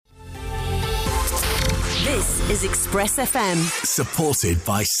This is Express FM. Supported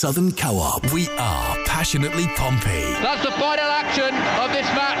by Southern Co-op. We are passionately Pompey. That's the final action of this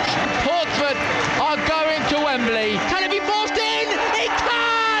match. Portsmouth are going to Wembley. Can it be forced in? It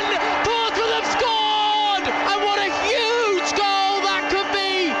can! Portsmouth have scored! And what a huge goal that could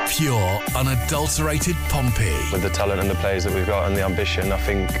be! Pure, unadulterated Pompey. With the talent and the players that we've got and the ambition, I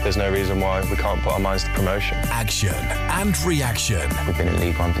think there's no reason why we can't put our minds to promotion. Action and reaction. We've been in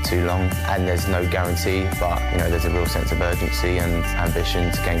League One for too long and there's no guarantee, but there's a real sense of urgency and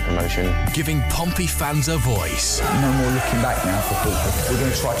ambition to gain promotion. Giving Pompey fans a voice. No more looking back now for football. We're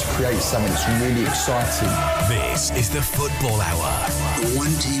going to try to create something that's really exciting. This is the Football Hour. The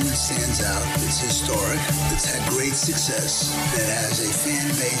one team that stands out, that's historic, that's had great success, that has a fan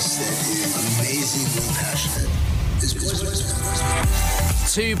base that is amazingly passionate.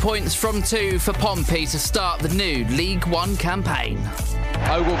 2 points from 2 for Pompey to start the new League One campaign.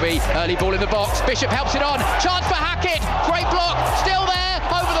 Ogilvy, early ball in the box. Bishop helps it on. Chance for Hackett. Great block. Still there.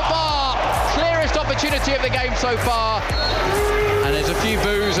 Over the bar. Clearest opportunity of the game so far. And there's a few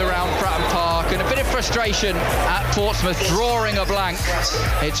boos around Fratton Park and a bit of frustration at Portsmouth drawing a blank.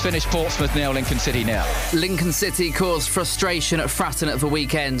 It's finished Portsmouth 0, Lincoln City 0. Lincoln City caused frustration at Fratton at the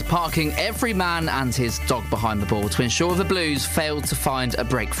weekend, parking every man and his dog behind the ball to ensure the Blues failed to find a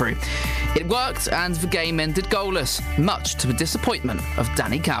breakthrough. It worked and the game ended goalless, much to the disappointment of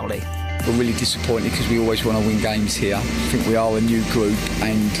Danny Cowley. We're really disappointed because we always want to win games here. I think we are a new group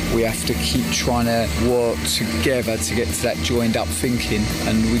and we have to keep trying to work together to get to that joined up thinking,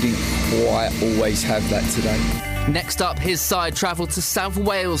 and we didn't quite always have that today. Next up, his side travelled to South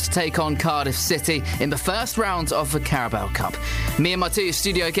Wales to take on Cardiff City in the first round of the Carabao Cup. Me and my two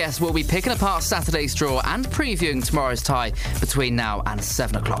studio guests will be picking apart Saturday's draw and previewing tomorrow's tie between now and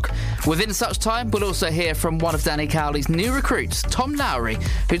 7 o'clock. Within such time, we'll also hear from one of Danny Cowley's new recruits, Tom Lowery,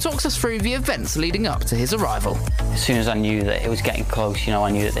 who talks us through the events leading up to his arrival. As soon as I knew that it was getting close, I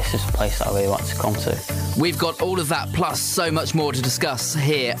knew that this is a place that I really want to come to. We've got all of that plus so much more to discuss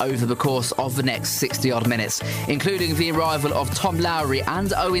here over the course of the next 60-odd minutes, including the arrival of Tom Lowery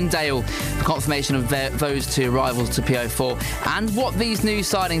and Owen Dale, the confirmation of those two arrivals to PO4, and what these new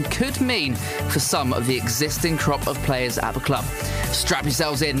signings could mean for some of the existing crop of players at the club. Strap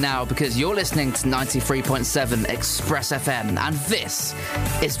yourselves in now because you're listening to 93.7 Express FM, and this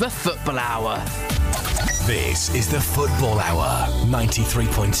is the Football Hour. This is the Football Hour,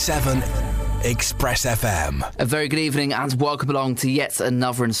 93.7 Express FM. A very good evening and welcome along to yet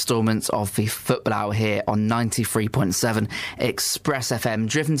another instalment of the Football Hour here on 93.7 Express FM,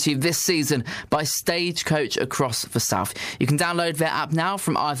 driven to you this season by Stagecoach across the South. You can download their app now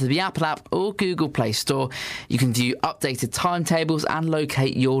from either the Apple app or Google Play Store. You can view updated timetables and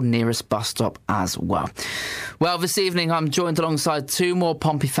locate your nearest bus stop as well. Well, this evening I'm joined alongside two more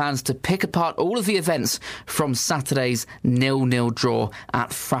Pompey fans to pick apart all of the events from Saturday's 0-0 draw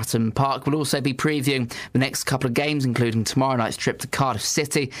at Fratton Park. We'll also be previewing the next couple of games, including tomorrow night's trip to Cardiff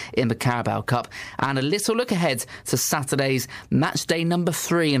City in the Carabao Cup, and a little look ahead to Saturday's match day number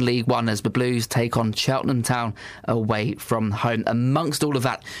 3 in League One as the Blues take on Cheltenham Town away from home. Amongst all of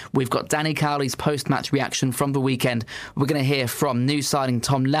that, we've got Danny Cowley's post-match reaction from the weekend. We're going to hear from new signing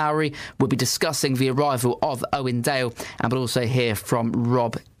Tom Lowery. We'll be discussing the arrival of Owen Dale, and we'll also hear from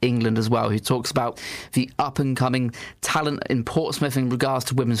Rob England as well, who talks about the up-and-coming talent in Portsmouth in regards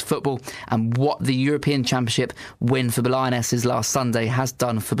to women's football and what the European Championship win for the Lionesses last Sunday has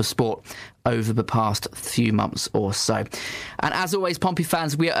done for the sport over the past few months or so. And as always, Pompey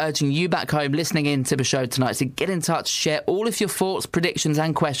fans, we are urging you back home listening in to the show tonight to get in touch, share all of your thoughts, predictions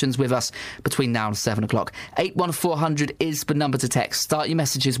and questions with us between now and 7 o'clock. 81400 is the number to text. Start your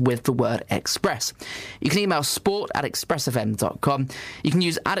messages with the word Express. You can email sport@expressfm.com. You can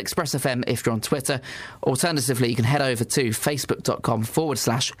use @expressfm if you're on Twitter. Alternatively, you can head over to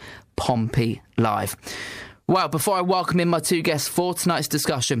facebook.com/Pompey Live. Well, before I welcome in my two guests for tonight's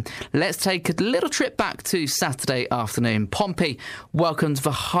discussion, let's take a little trip back to Saturday afternoon. Pompey welcomed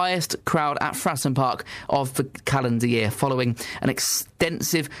the highest crowd at Fratton Park of the calendar year following an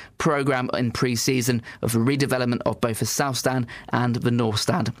extensive programme in pre-season of the redevelopment of both the South Stand and the North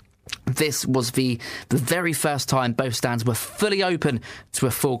Stand. This was the very first time both stands were fully open to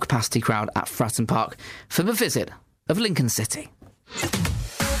a full capacity crowd at Fratton Park for the visit of Lincoln City.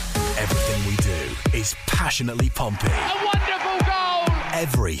 Everything we do is passionately Pompey. A wonderful goal!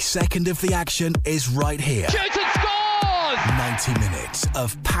 Every second of the action is right here. Shoots and scores! 90 minutes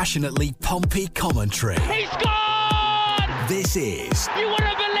of passionately Pompey commentary. He scored! This is... You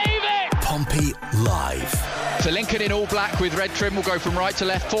wouldn't believe it! Pompey Live. So Lincoln in all black with red trim will go from right to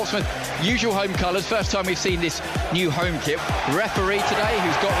left. Portsmouth, usual home colours. First time we've seen this new home kit. Referee today,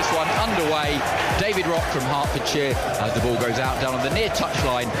 who's got this one underway, David drop from Hertfordshire as the ball goes out down on the near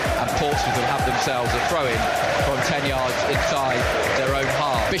touchline, and Portsmouth will have themselves a throw-in from 10 yards inside their own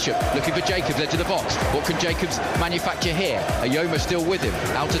half. Bishop looking for Jacobs, edge of the box. What can Jacobs manufacture here? Ayoma still with him.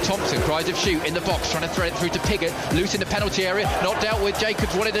 Out to Thompson, cries of shoot in the box, trying to thread it through to Piggott, loose in the penalty area, not dealt with.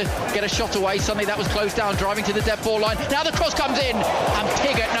 Jacobs wanted to get a shot away, suddenly that was closed down, driving to the dead ball line. Now the cross comes in, and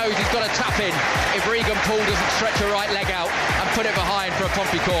Piggott knows he's got to tap in if Regan Poole doesn't stretch a right leg out and put it behind for a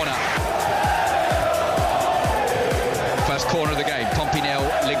Pompey corner. First corner of the game, Pompey 0,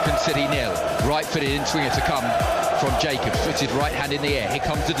 Lincoln City 0. Right-footed in-swinger to come from Jacobs, puts his right hand in the air. Here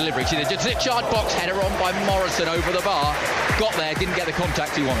comes the delivery to the 6-yard box, header on by Morrison over the bar. Got there, didn't get the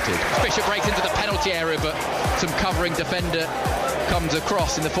contact he wanted. Bishop breaks into the penalty area, but some covering defender comes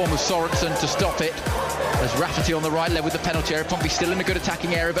across in the form of Sorensen to stop it. There's Rafferty on the right, led with the penalty area. Pompey still in a good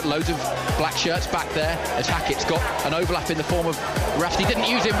attacking area, but loads of black shirts back there as Hackett's got an overlap in the form of Rafferty. Didn't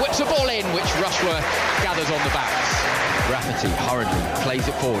use him, whips the ball in, which Rushworth gathers on the bounce. Rafferty hurriedly plays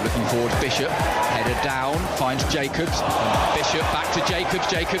it forward, looking towards Bishop. Header down, finds Jacobs. Bishop back to Jacobs.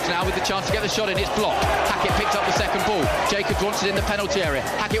 Jacobs now with the chance to get the shot in. It's blocked. Hackett picks up the second ball. Jacobs wants it in the penalty area.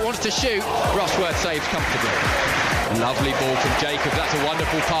 Hackett wants to shoot. Rushworth saves comfortably. Lovely ball from Jacobs. That's a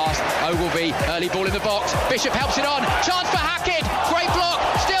wonderful pass. Ogilvie, early ball in the box. Bishop helps it on. Chance for Hackett. Great block.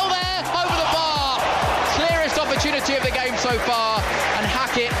 Still there. Over the bar. Clearest opportunity of the game so far. And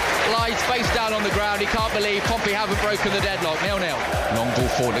Hackett lies face down on the ground. He can't believe Pompey haven't broken the deadlock. 0-0. Long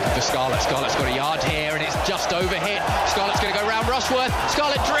ball forward, looking for Scarlett. Scarlett's got a yard here, and it's just over hit. Scarlett's going to go round Rushworth.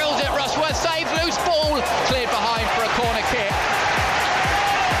 Scarlett drills it. Rushworth saves. Loose ball. Cleared behind for a corner kick.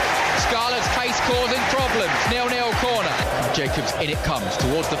 Scarlett's pace causing problems. 0-0 corner. Jacobs, in it comes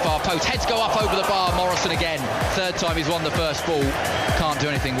towards the far post. Heads go up over the bar. Morrison again. Third time he's won the first ball. Can't do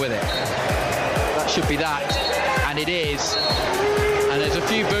anything with it. That should be that. And it is. And there's a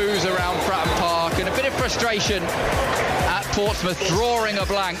few boos around Fratton Park and a bit of frustration at Portsmouth drawing a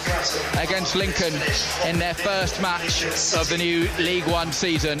blank against Lincoln in their first match of the new League One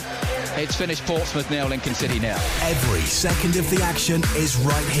season. It's finished Portsmouth 0, Lincoln City 0. Every second of the action is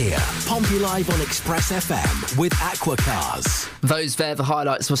right here. Pompey Live on Express FM with Aqua Cars. Those there, the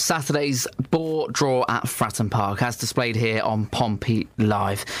highlights for Saturday's ball draw at Fratton Park, as displayed here on Pompey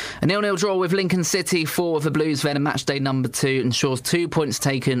Live. A 0-0 draw with Lincoln City for the Blues then in match day number 2 ensures 2 points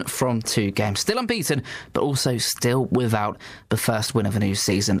taken from 2 games. Still unbeaten, but also still without the first win of a new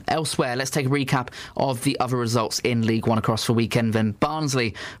season. Elsewhere, let's take a recap of the other results in League One across the weekend. Then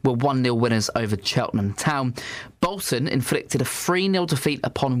Barnsley were 1-0 winners over Cheltenham Town. Bolton inflicted a 3-0 defeat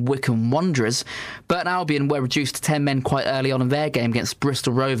upon Wycombe Wanderers. Burton Albion were reduced to 10 men quite early on in their game against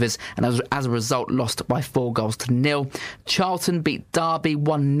Bristol Rovers, and as a result lost by 4-0. Charlton beat Derby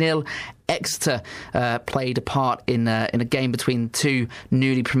 1-0. Exeter played a part in a game between two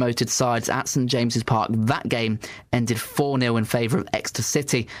newly promoted sides at St James's Park. That game ended 4-0 in favour of Exeter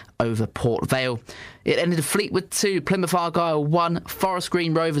City over Port Vale. It ended Fleetwood 2, Plymouth Argyle 1, Forest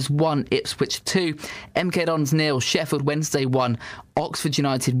Green Rovers 1, Ipswich 2, MK Dons 0, Sheffield Wednesday 1, Oxford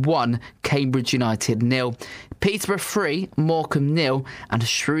United 1, Cambridge United 0, Peterborough 3, Morecambe 0, and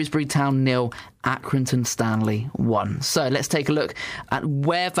Shrewsbury Town 0, Accrington Stanley 1. So let's take a look at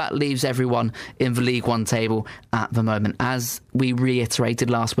where that leaves everyone in the League One table at the moment. As we reiterated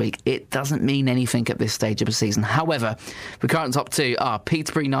last week, it doesn't mean anything at this stage of the season. However, the current top 2 are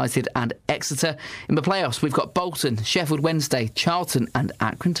Peterborough United and Exeter. In the playoffs, we've got Bolton, Sheffield Wednesday, Charlton and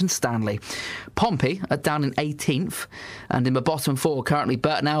Accrington Stanley. Pompey are down in 18th, and in the bottom 4 currently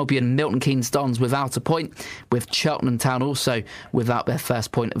Burton Albion, Milton Keynes Dons without a point, with Cheltenham Town also without their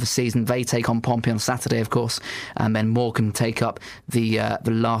first point of the season. They take on Pompey on Saturday, of course, and then Morecambe take up the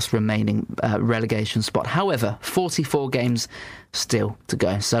last remaining relegation spot. However, 44 games still to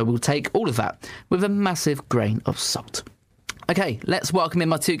go, so we'll take all of that with a massive grain of salt. OK, let's welcome in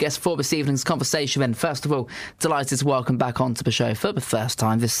my 2 guests for this evening's conversation. And first of all, delighted to welcome back onto the show for the first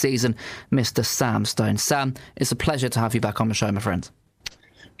time this season, Mr. Sam Stone. Sam, it's a pleasure to have you back on the show, my friend.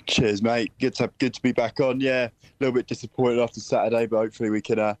 Cheers, mate. Good to be back on. Yeah, a little bit disappointed after Saturday, but hopefully we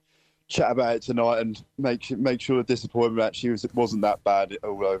can chat about it tonight and make sure the disappointment actually wasn't that bad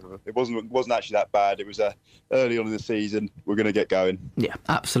all over. It wasn't actually that bad. It was early on in the season. We're going to get going. Yeah,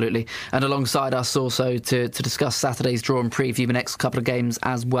 absolutely. And alongside us also to discuss Saturday's draw and preview the next couple of games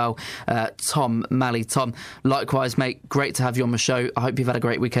as well, Tom Malley. Tom, likewise, mate, great to have you on the show. I hope you've had a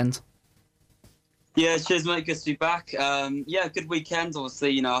great weekend. Yeah, cheers, mate. Good to be back. Good weekend.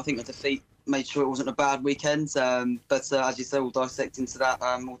 Obviously, I think the defeat made sure it wasn't a bad weekend. But as you say, we'll dissect into that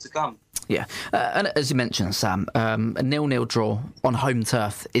more to come. Yeah, and as you mentioned, Sam, a 0-0 draw on home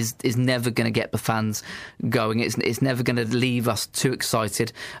turf is never going to get the fans going. It's never going to leave us too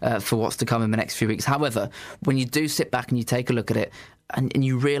excited for what's to come in the next few weeks. However, when you do sit back and you take a look at it, and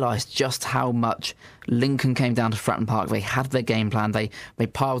you realise just how much Lincoln came down to Fratton Park. They had their game plan. They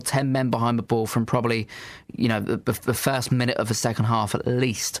piled 10 men behind the ball from probably, the first minute of the second half at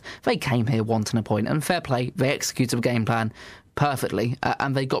least. They came here wanting a point, and fair play, they executed the game plan perfectly,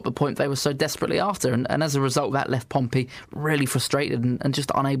 and they got the point they were so desperately after. And as a result, that left Pompey really frustrated and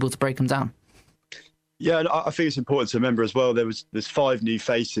just unable to break them down. Yeah, and I think it's important to remember as well, there's 5 new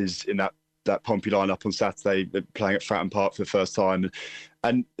faces in that Pompey lineup on Saturday, playing at Fratton Park for the first time.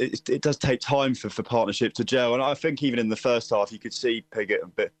 And it does take time for partnership to gel. And I think even in the first half, you could see Piggott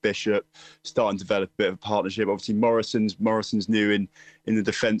and Bishop starting to develop a bit of a partnership. Obviously, Morrison's new in the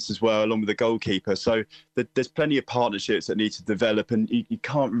defence as well, along with the goalkeeper. So there's plenty of partnerships that need to develop, and you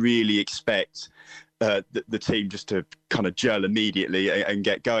can't really expect the team just to kind of gel immediately and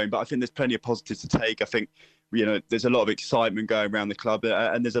get going. But I think there's plenty of positives to take. I think there's a lot of excitement going around the club,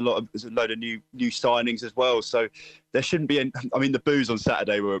 and there's a load of new signings as well. So there shouldn't be the boos on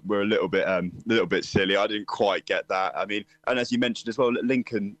Saturday were a little bit silly. I didn't quite get that. And as you mentioned as well,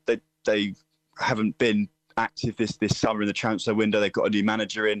 Lincoln, they haven't been active this summer in the transfer window. They've got a new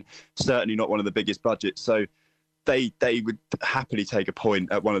manager in, certainly not one of the biggest budgets. So they would happily take a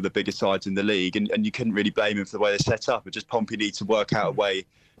point at one of the biggest sides in the league, and you couldn't really blame them for the way they're set up. But just Pompey need to work out a way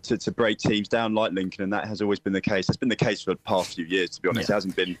to break teams down like Lincoln, and that has always been the case. It's been the case for the past few years, to be honest. Yeah.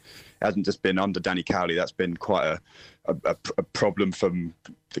 It hasn't just been under Danny Cowley. That's been quite a problem from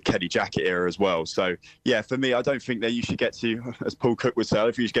the Kenny Jackett era as well. So yeah, for me, I don't think that you should get too, as Paul Cook would say,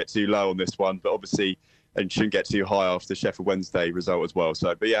 if you should get too low on this one, but obviously, and shouldn't get too high after the Sheffield Wednesday result as well.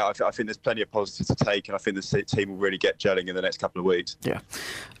 So, but yeah, I think there's plenty of positives to take, and I think the team will really get gelling in the next couple of weeks. Yeah,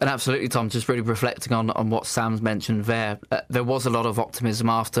 and absolutely, Tom, just really reflecting on what Sam's mentioned there. There was a lot of optimism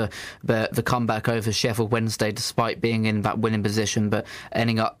after the comeback over Sheffield Wednesday, despite being in that winning position, but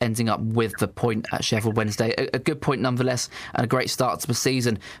ending up with the point at Sheffield Wednesday. A good point nonetheless, and a great start to the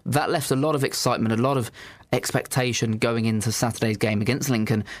season. That left a lot of excitement, a lot of expectation going into Saturday's game against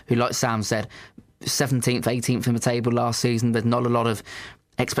Lincoln, who, like Sam said, 17th, 18th in the table last season. There's not a lot of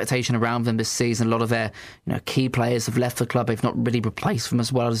expectation around them this season. A lot of their key players have left the club. They've not really replaced them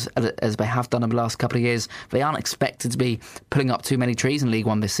as well as they have done in the last couple of years. They aren't expected to be pulling up too many trees in League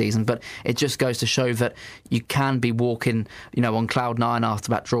One this season, but it just goes to show that you can be walking on cloud 9 after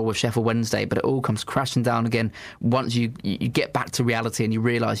that draw with Sheffield Wednesday, but it all comes crashing down again once you get back to reality and you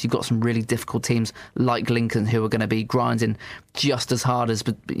realise you've got some really difficult teams like Lincoln who are going to be grinding just as hard as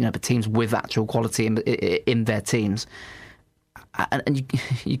the teams with actual quality in their teams. And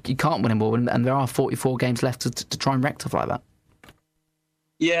you can't win them all, and there are 44 games left to try and rectify that.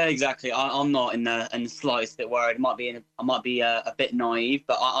 Yeah, exactly. I'm not in the slightest bit worried. I might be a bit naive,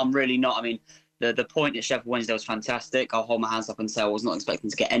 but I'm really not. The point at Sheffield Wednesday was fantastic. I'll hold my hands up and say I was not expecting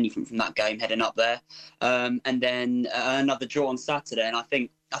to get anything from that game heading up there. And then another draw on Saturday, and I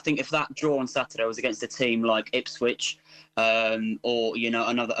think if that draw on Saturday was against a team like Ipswich, or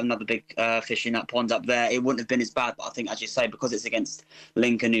another big fish in that pond up there, it wouldn't have been as bad. But I think, as you say, because it's against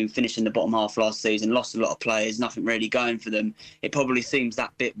Lincoln, who finished in the bottom half last season, lost a lot of players, nothing really going for them, it probably seems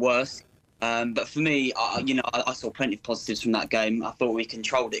that bit worse. But for me, I saw plenty of positives from that game. I thought we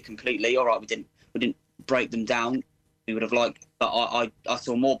controlled it completely. All right, we didn't break them down. We would have liked, but I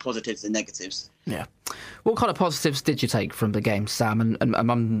saw more positives than negatives. Yeah. What kind of positives did you take from the game, Sam? And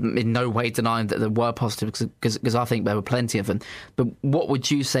I'm in no way denying that there were positives, because I think there were plenty of them. But what would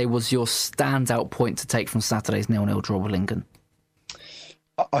you say was your standout point to take from Saturday's 0-0 draw with Lincoln?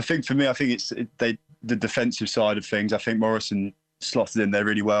 I think for me, it's the defensive side of things. I think Morrison slotted in there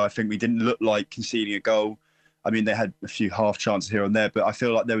really well. I think we didn't look like conceding a goal. They had a few half chances here and there, but I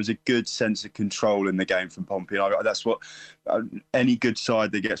feel like there was a good sense of control in the game from Pompey. That's what any good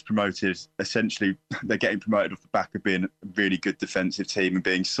side that gets promoted, essentially, they're getting promoted off the back of being a really good defensive team and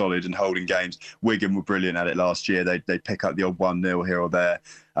being solid and holding games. Wigan were brilliant at it last year. They pick up the odd 1-0 here or there.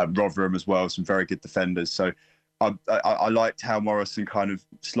 Rotherham as well, some very good defenders. So I liked how Morrison kind of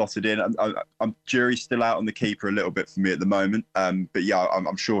slotted in. Jury's still out on the keeper a little bit for me at the moment. But yeah,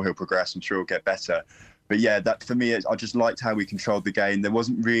 I'm sure he'll progress. I'm sure he'll get better. But yeah, that for me, I just liked how we controlled the game. There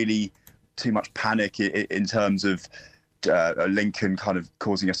wasn't really too much panic in terms of Lincoln kind of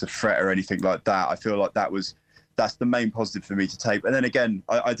causing us a threat or anything like that. I feel like that was that's the main positive for me to take. And then again,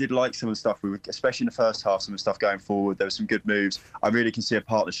 I did like some of the stuff especially in the first half, some of the stuff going forward. There were some good moves. I really can see a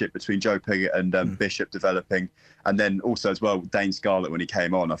partnership between Joe Pigott and Bishop developing. And then also as well, Dane Scarlett, when he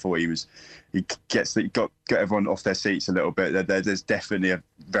came on, I thought he got everyone off their seats a little bit. There's definitely a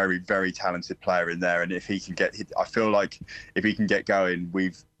very, very talented player in there. And if he can I feel like if he can get going,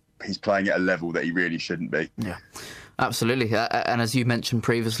 he's playing at a level that he really shouldn't be. Yeah. Absolutely, and as you mentioned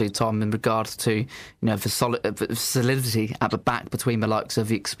previously, Tom, in regards to the solidity at the back between the likes of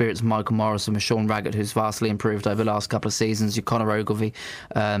the experienced Michael Morris and Sean Raggett, who's vastly improved over the last couple of seasons, your Conor Ogilvie,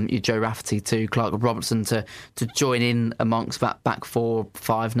 your Joe Rafferty too, Clark Robertson to join in amongst that back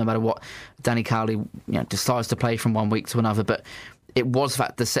 4-5, no matter what Danny Cowley decides to play from one week to another, but it was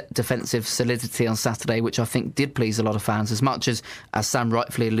that defensive solidity on Saturday, which I think did please a lot of fans, as much as Sam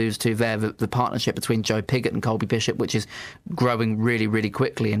rightfully alludes to there, the partnership between Joe Pigott and Colby Bishop, which is growing really, really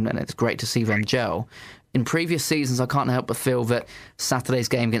quickly, and it's great to see them gel. In previous seasons, I can't help but feel that Saturday's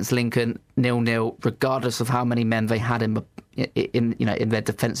game against Lincoln, 0-0, regardless of how many men they had in their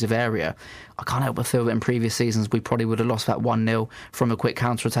defensive area, I can't help but feel that in previous seasons we probably would have lost that 1-0 from a quick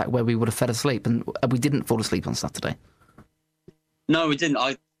counter-attack where we would have fell asleep, and we didn't fall asleep on Saturday. No, we didn't.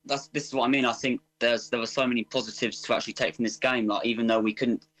 This is what I mean. I think there were so many positives to actually take from this game. Like, even though we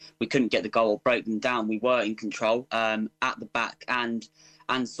couldn't get the goal or break them down, we were in control at the back and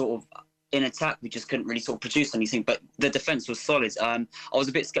sort of in attack. We just couldn't really sort of produce anything. But the defence was solid. I was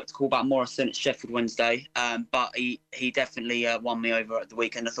a bit sceptical about Morrison at Sheffield Wednesday, but he definitely won me over at the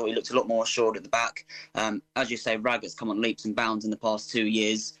weekend. I thought he looked a lot more assured at the back. As you say, Raggett's come on leaps and bounds in the past 2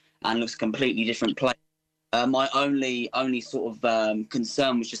 years and looks a completely different player. My only sort of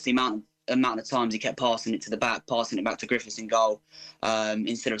concern was just the amount of times he kept passing it to the back, passing it back to Griffiths in goal,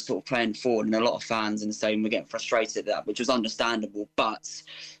 instead of sort of playing forward. And a lot of fans in the stadium were getting frustrated at that, which was understandable. But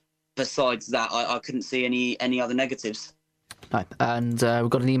besides that, I couldn't see any other negatives. No. And we've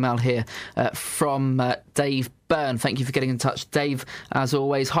got an email here from Dave Byrne. Thank you for getting in touch, Dave, as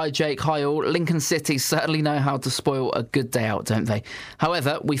always. Hi, Jake. Hi, all. Lincoln City certainly know how to spoil a good day out, don't they?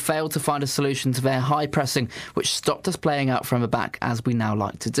 However, we failed to find a solution to their high pressing, which stopped us playing out from the back, as we now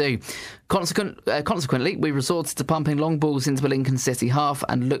like to do. Consequently, we resorted to pumping long balls into the Lincoln City half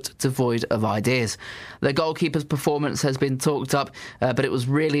and looked devoid of ideas. The goalkeeper's performance has been talked up, but it was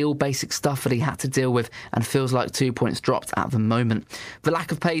really all basic stuff that he had to deal with and feels like 2 points dropped at the moment. The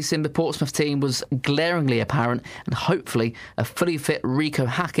lack of pace in the Portsmouth team was glaringly apparent, and hopefully a fully fit Rico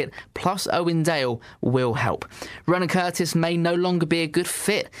Hackett plus Owen Dale will help. Ronan Curtis may no longer be a good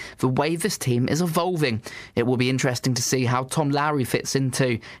fit the way this team is evolving. It will be interesting to see how Tom Lowery fits in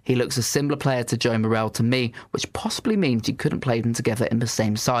too. He looks a similar player to Joe Morrell to me, which possibly means you couldn't play them together in the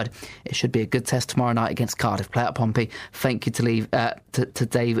same side. It should be a good test tomorrow night against Cardiff. Play at Pompey. Thank you to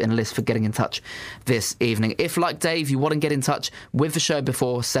Dave and Liz for getting in touch this evening. If, like Dave, you want to get in touch with the show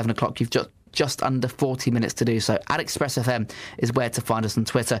before 7 o'clock, you've just under 40 minutes to do so. At Express FM is where to find us on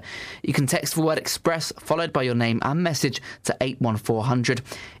Twitter. You can text the word Express followed by your name and message to 81400.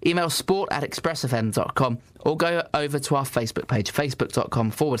 Email sport@expressfm.com or go over to our Facebook page,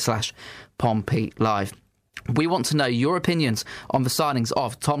 facebook.com/Pompey Live. We want to know your opinions on the signings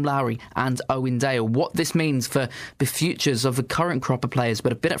of Tom Lowery and Owen Dale, what this means for the futures of the current crop of players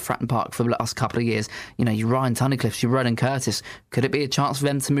that have been at Fratton Park for the last couple of years. You know, your Ryan Tunnicliffs, your Ronan Curtis. Could it be a chance for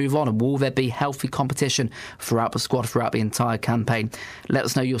them to move on, and will there be healthy competition throughout the squad throughout the entire campaign? Let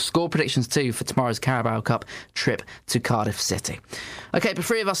us know your score predictions too for tomorrow's Carabao Cup trip to Cardiff City. OK, the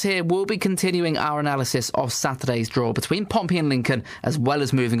three of us here will be continuing our analysis of Saturday's draw between Pompey and Lincoln, as well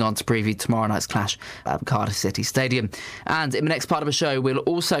as moving on to preview tomorrow night's clash at Cardiff City Stadium. And in the next part of the show, we'll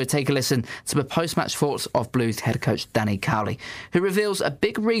also take a listen to the post-match thoughts of Blues head coach Danny Cowley, who reveals a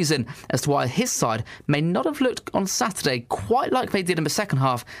big reason as to why his side may not have looked on Saturday quite like they did in the second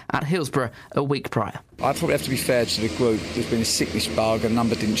half at Hillsborough a week prior. I'd probably have to be fair to the group. There's been a sickness bug. A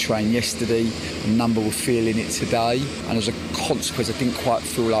number didn't train yesterday. A number were feeling it today. And as a consequence, I didn't quite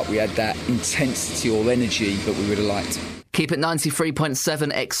feel like we had that intensity or energy that we would have liked. Keep it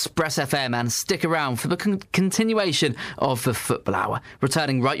 93.7 Express FM and stick around for the continuation of the Football Hour,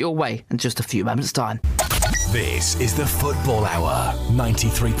 returning right your way in just a few moments' time. This is the Football Hour,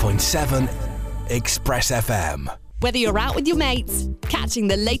 93.7 Express FM. Whether you're out with your mates, catching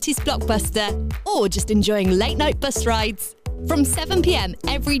the latest blockbuster, or just enjoying late-night bus rides, from 7 p.m.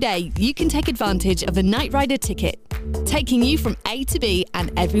 every day, you can take advantage of a Night Rider ticket, taking you from A to B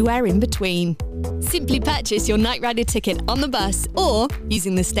and everywhere in between. Simply purchase your Night Rider ticket on the bus or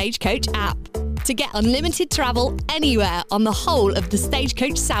using the Stagecoach app. to get unlimited travel anywhere on the whole of the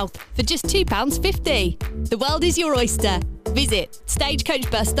Stagecoach South for just £2.50. The world is your oyster. Visit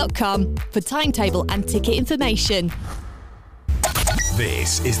stagecoachbus.com for timetable and ticket information.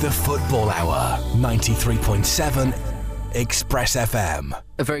 This is the Football Hour, 93.7 Express FM.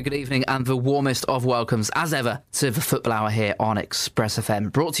 A very good evening and the warmest of welcomes, as ever, to the Football Hour here on Express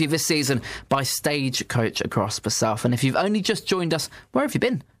FM. Brought to you this season by Stagecoach across the South. And if you've only just joined us, where have you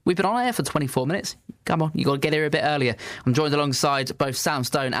been? We've been on air for 24 minutes. Come on, you've got to get here a bit earlier. I'm joined alongside both Sam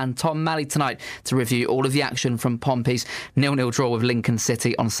Stone and Tom Malley tonight to review all of the action from Pompey's 0-0 draw with Lincoln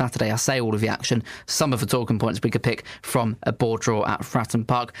City on Saturday. I say all of the action. Some of the talking points we could pick from a board draw at Fratton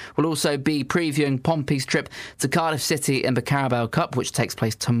Park. We'll also be previewing Pompey's trip to Cardiff City in the Carabao Cup, which takes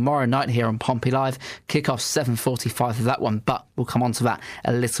place tomorrow night here on Pompey Live. Kick-off 7:45 for that one, but we'll come on to that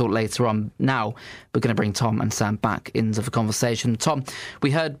a little later on. Now, we're going to bring Tom and Sam back into the conversation. Tom, we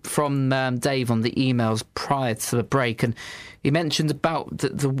heard from Dave on the emails prior to the break, and he mentioned about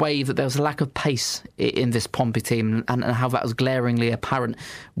the way that there was a lack of pace in this Pompey team and how that was glaringly apparent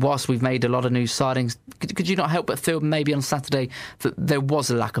whilst we've made a lot of new signings. Could you not help but feel maybe on Saturday that there was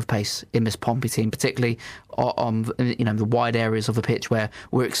a lack of pace in this Pompey team, particularly on the wide areas of the pitch where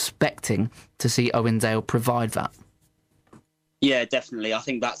we're expecting to see Owen Dale provide that? Yeah, definitely. I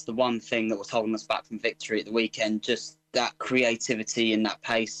think that's the one thing that was holding us back from victory at the weekend, just that creativity and that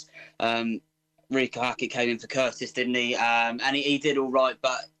pace. Rico Hackett came in for Curtis, didn't he? And he did all right,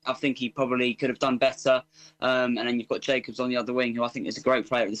 but I think he probably could have done better. And then you've got Jacobs on the other wing, who I think is a great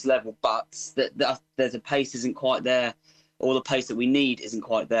player at this level, but there's a pace isn't quite there, or the pace that we need isn't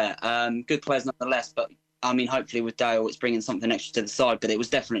quite there. Good players nonetheless, but I mean, hopefully with Dale, it's bringing something extra to the side, but it was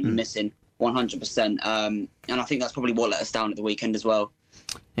definitely missing 100%. And I think that's probably what let us down at the weekend as well.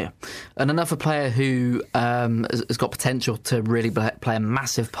 Yeah. And another player who has got potential to really play a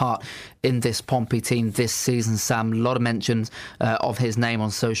massive part in this Pompey team this season, Sam. A lot of mentions of his name on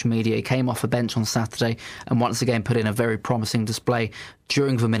social media. He came off a bench on Saturday and once again put in a very promising display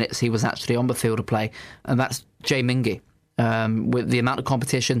during the minutes he was actually on the field of play, and that's Jay Mingy. With the amount of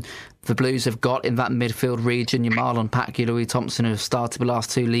competition the Blues have got in that midfield region, your Marlon Pack, your Louis Thompson, who have started the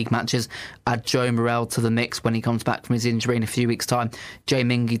last two league matches, add Joe Morrell to the mix when he comes back from his injury in a few weeks' time, Jay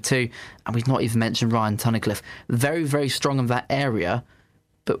Mingy too, and we've not even mentioned Ryan Tunnicliffe. Very, very strong in that area,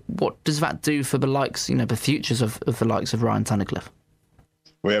 but what does that do for the likes, the futures of the likes of Ryan Tunnicliffe?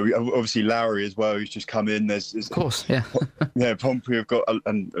 Well, yeah, obviously Lowery as well, who's just come in. There's of course, yeah. Yeah, Pompey have got,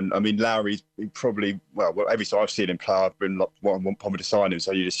 and I mean, Lowery's probably, well, every time I've seen him play, I've been want Pompey to sign him,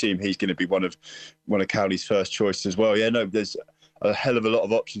 so you'd assume he's going to be one of Cowley's first choices as well. Yeah, no, there's a hell of a lot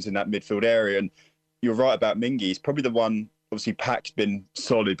of options in that midfield area, and you're right about Mingy. He's probably the one. Obviously, Pack's been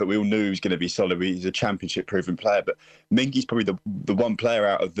solid, but we all knew he was going to be solid. He's a championship-proven player. But Mingy's probably the one player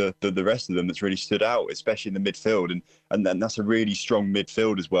out of the rest of them that's really stood out, especially in the midfield. And that's a really strong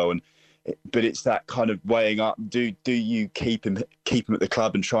midfield as well. But it's that kind of weighing up. Do you keep him at the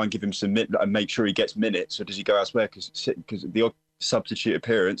club and try and give him some and make sure he gets minutes, or does he go elsewhere? Because the odd substitute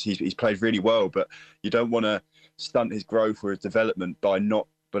appearance, he's played really well, but you don't want to stunt his growth or his development by him not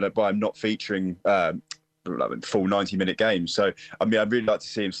featuring full 90-minute games. So, I mean, I'd really like to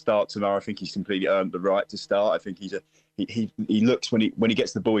see him start tomorrow. I think he's completely earned the right to start. I think he looks, when he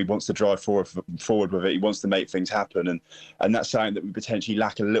gets the ball, he wants to drive forward with it. He wants to make things happen, and that's something that we potentially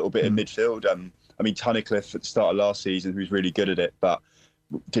lack a little bit in midfield. I mean, Tunnicliffe at the start of last season, who's really good at it, but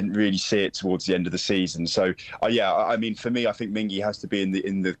didn't really see it towards the end of the season. So, I mean, for me, I think Mingy has to be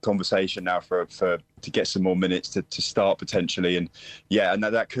in the conversation now for to get some more minutes to start potentially, and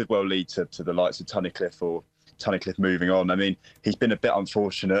that could well lead to the likes of Tunnicliffe or Tunnicliffe moving on. I mean, he's been a bit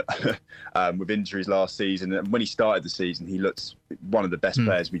unfortunate with injuries last season, and when he started the season, he looked one of the best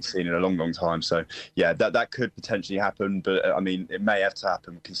players we'd seen in a long, long time. So, yeah, that could potentially happen, but I mean, it may have to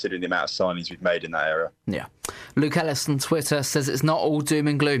happen considering the amount of signings we've made in that area. Yeah. Luke Ellis on Twitter says it's not all doom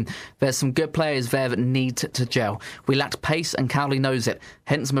and gloom. There's some good players there that need to gel. We lacked pace and Cowley knows it.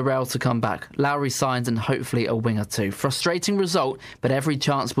 Hence Morrell to come back. Lowery signed and hopefully a winger too. Frustrating result, but every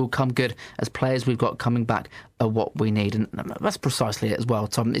chance will come good as players we've got coming back are what we need. And that's precisely it as well,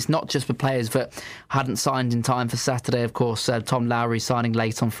 Tom. It's not just the players that hadn't signed in time for Saturday, of course. Tom Lowery signing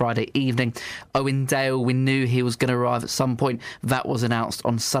late on Friday evening. Owen Dale, we knew he was going to arrive at some point. That was announced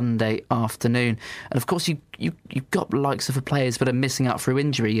on Sunday afternoon. And of course, you've got the likes of the players that are missing out through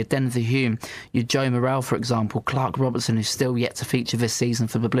injury. Your Denver Hume, your Joe Morrell, for example, Clark Robertson, who's still yet to feature this season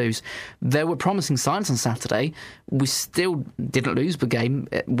for the Blues. There were promising signs on Saturday. We still didn't lose the game,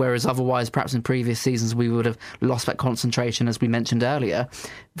 whereas otherwise, perhaps in previous seasons, we would have lost that concentration, as we mentioned earlier.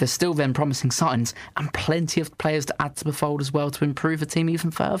 There's still then promising signs and plenty of players to add to the fold as well to improve the team even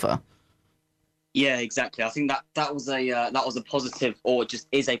further. Yeah, exactly. I think that was a positive, or just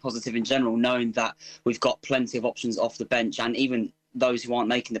is a positive in general, knowing that we've got plenty of options off the bench, and even those who aren't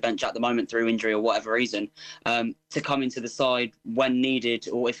making the bench at the moment through injury or whatever reason, to come into the side when needed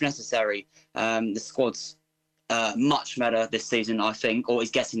or if necessary. The squad's much better this season, I think, or is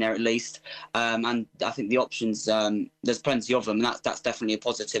getting there at least. And I think the options, there's plenty of them, and that's definitely a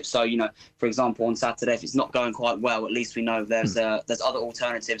positive. So, for example, on Saturday, if it's not going quite well, at least we know there's other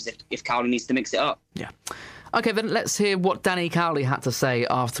alternatives if Cowley needs to mix it up. Yeah. OK, then let's hear what Danny Cowley had to say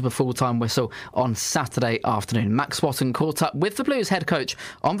after the full-time whistle on Saturday afternoon. Max Watton caught up with the Blues head coach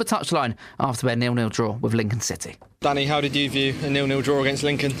on the touchline after their 0-0 draw with Lincoln City. Danny, how did you view a 0-0 draw against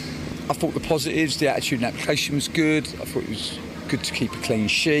Lincoln? I thought the positives, the attitude and application was good. I thought it was good to keep a clean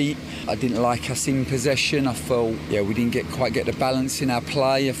sheet. I didn't like us in possession. I felt, we didn't quite get the balance in our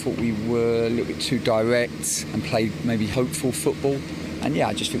play. I thought we were a little bit too direct and played maybe hopeful football. And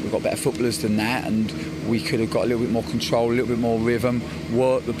I just think we've got better footballers than that, and we could have got a little bit more control, a little bit more rhythm,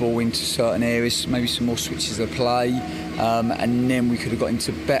 work the ball into certain areas, maybe some more switches of play, and then we could have got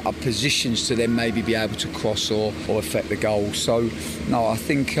into better positions to then maybe be able to cross or affect the goal. So, no, I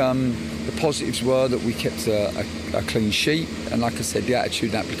think the positives were that we kept a clean sheet, and like I said, the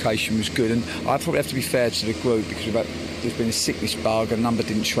attitude and application was good. And I probably have to be fair to the group because there's been a sickness bug. A number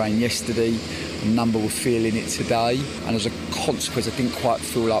didn't train yesterday, a number were feeling it today, and as a consequence I didn't quite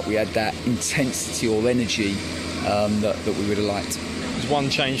feel like we had that intensity or energy that we would have liked. There's one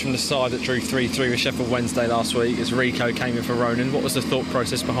change from the side that drew 3-3 with Sheffield Wednesday last week as Rico came in for Ronan. What was the thought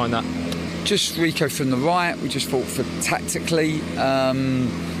process behind that? Just Rico from the right. We just thought for tactically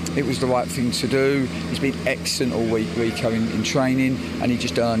it was the right thing to do. He's been excellent all week, Rico, in training, and he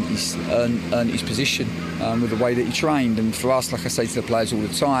just earned his position with the way that he trained. And for us, like I say to the players all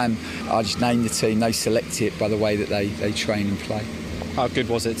the time, I just name the team, they select it by the way that they train and play. How good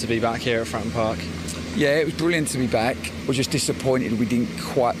was it to be back here at Fratton Park? Yeah, it was brilliant to be back. We're just disappointed we didn't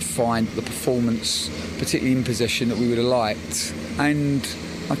quite find the performance, particularly in possession, that we would have liked. And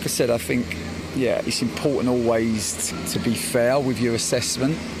like I said, I think it's important always to be fair with your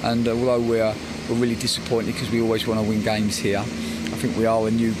assessment, and although we're really disappointed because we always want to win games here, I think we are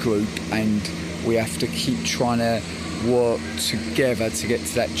a new group and we have to keep trying to work together to get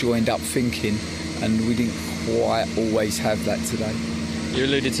to that joined up thinking, and we didn't quite always have that today. You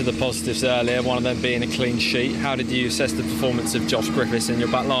alluded to the positives earlier, one of them being a clean sheet. How did you assess the performance of Josh Griffiths in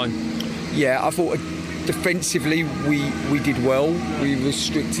your back line? Yeah, I thought defensively we did well. We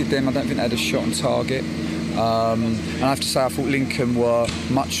restricted them. I don't think they had a shot on target. And I have to say I thought Lincoln were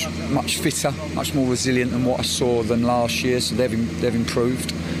much fitter, much more resilient than what I saw them last year, so they've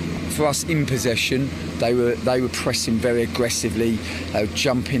improved. For us in possession, they were pressing very aggressively. They were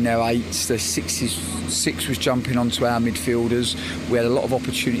jumping their eights, their six was jumping onto our midfielders. We had a lot of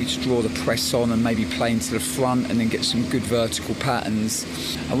opportunity to draw the press on and maybe play into the front and then get some good vertical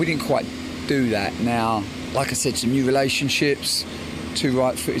patterns. And we didn't quite do that. Now, like I said, some new relationships, 2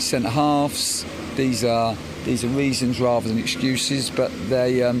 right-footed centre-halves. These are reasons rather than excuses, but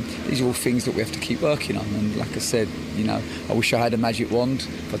these are all things that we have to keep working on. And like I said, I wish I had a magic wand.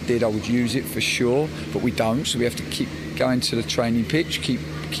 If I did, I would use it for sure, but we don't. So we have to keep going to the training pitch,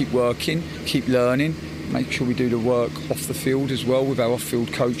 keep working, keep learning, make sure we do the work off the field as well with our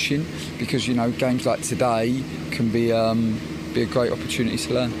off-field coaching, because games like today can be a great opportunity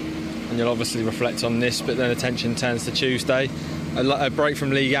to learn. And you'll obviously reflect on this, but then attention turns to Tuesday. A break from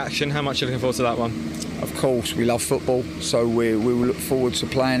league action. How much are you looking forward to that one? Of course, we love football, so we will look forward to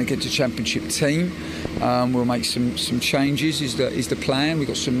playing against a championship team. We'll make some changes, is the plan. We've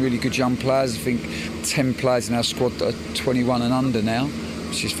got some really good young players. I think 10 players in our squad that are 21 and under now,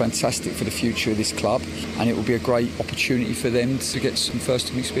 which is fantastic for the future of this club, and it will be a great opportunity for them to get some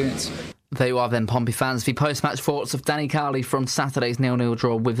first-time experience. There you are then, Pompey fans. The post-match thoughts of Danny Cowley from Saturday's 0-0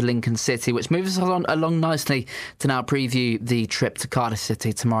 draw with Lincoln City, which moves us along nicely to now preview the trip to Cardiff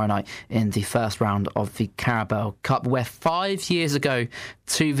City tomorrow night in the first round of the Carabao Cup, where 5 years ago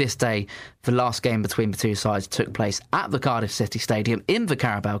to this day, the last game between the two sides took place at the Cardiff City Stadium in the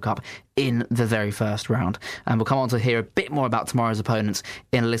Carabao Cup in the very first round. And we'll come on to hear a bit more about tomorrow's opponents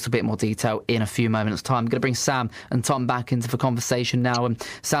in a little bit more detail in a few moments' time. I'm going to bring Sam and Tom back into the conversation now. And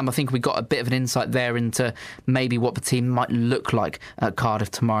Sam, I think we got a bit of an insight there into maybe what the team might look like at Cardiff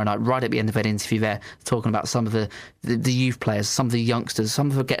tomorrow night, right at the end of that interview there, talking about some of the youth players, some of the youngsters,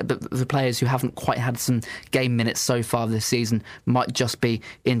 some of the players who haven't quite had some game minutes so far this season might just be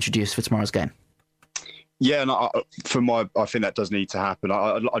introduced for tomorrow's game. Yeah, and I think that does need to happen.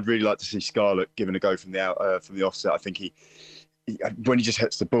 I'd really like to see Scarlett given a go from the offset. I think he when he just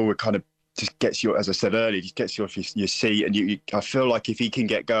hits the ball, it kind of just gets you, as I said earlier, just gets you off your seat. And I feel like if he can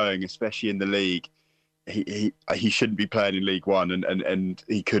get going, especially in the league, he shouldn't be playing in League One, and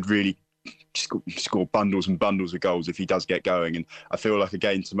he could really score bundles and bundles of goals if he does get going. And I feel like a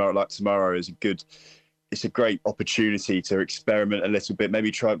game tomorrow is it's a great opportunity to experiment a little bit,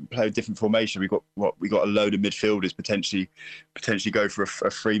 maybe try and play a different formation. We got a load of midfielders potentially go for a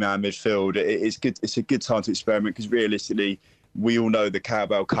 3-man midfield. It's good. It's a good time to experiment, because realistically, we all know the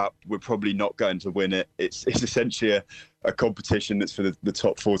Carabao Cup, we're probably not going to win it. It's essentially a competition that's for the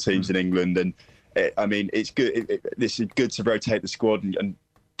top 4 teams in England, and it's good. This is good to rotate the squad and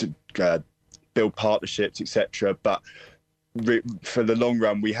to build partnerships, etc. But for the long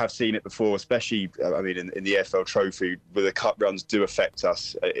run, we have seen it before, especially in the EFL Trophy, where the cup runs do affect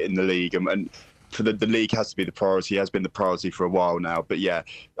us in the league, and for the league has to be the priority, has been the priority for a while now. But yeah,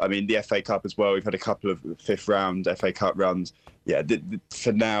 the FA Cup as well, we've had a couple of 5th round FA Cup runs. Yeah,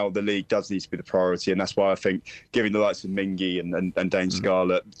 for now, the league does need to be the priority, and that's why I think giving the likes of Mingy and Dane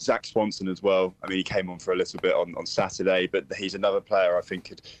Scarlett, Zach Swanson as well. He came on for a little bit on Saturday, but he's another player I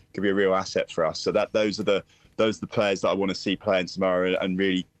think could be a real asset for us. So those are the players that I want to see playing tomorrow, and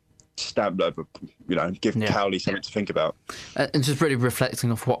really stamp over, give Cowley something to think about. And just really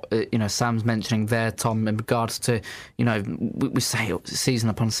reflecting off what Sam's mentioning there, Tom, in regards to we say season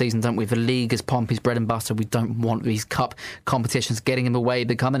upon season, don't we? The league is Pompey's bread and butter. We don't want these cup competitions getting in the way,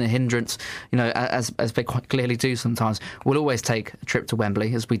 becoming a hindrance. As they quite clearly do sometimes. We'll always take a trip to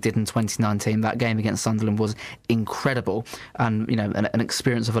Wembley, as we did in 2019. That game against Sunderland was incredible, and an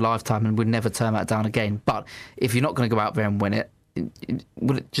experience of a lifetime, and we'd never turn that down again. But if you're not going to go out there and win it,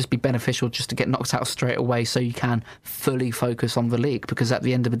 would it just be beneficial just to get knocked out straight away so you can fully focus on the league? Because at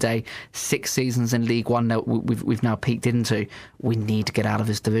the end of the day, 6 seasons in League One we've now peaked into, we need to get out of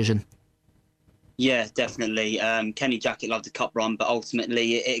this division. Yeah, definitely. Kenny Jackett loved the cup run, but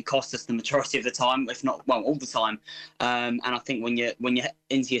ultimately it cost us the majority of the time, if not, all the time. And I think when you're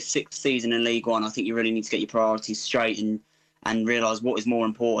into your 6th season in League One, I think you really need to get your priorities straight and realise what is more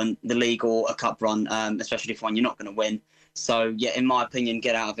important, the league or a cup run, especially if one you're not going to win. So, yeah, in my opinion,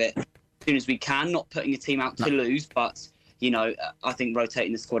 get out of it as soon as we can, not putting a team out to lose. But, I think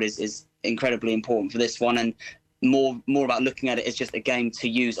rotating the squad is incredibly important for this one. And more about looking at it as just a game to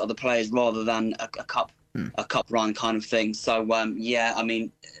use other players rather than a cup run kind of thing. So,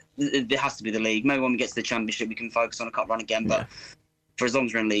 it has to be the league. Maybe when we get to the Championship, we can focus on a cup run again. But for as long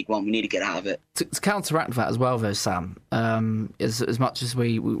as we're in League One, we need to get out of it. To counteract that as well, though, Sam, as much as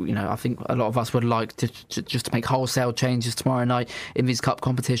we I think a lot of us would like to just to make wholesale changes tomorrow night in these cup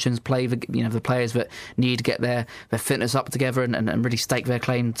competitions, play the players that need to get their fitness up together and really stake their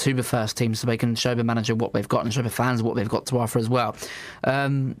claim to the first team, so they can show the manager what they've got and show the fans what they've got to offer as well.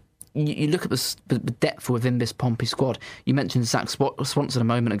 You look at the depth within this Pompey squad. You mentioned Zach Swanson a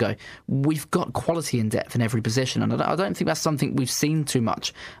moment ago. We've got quality in depth in every position, and I don't think that's something we've seen too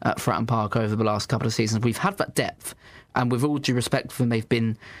much at Fratton Park over the last couple of seasons. We've had that depth, and with all due respect for them, they've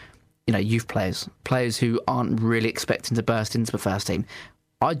been youth players who aren't really expecting to burst into the first team.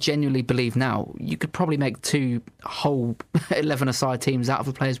 I genuinely believe now you could probably make 2 whole 11-a-side teams out of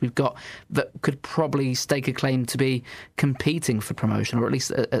the players we've got that could probably stake a claim to be competing for promotion, or at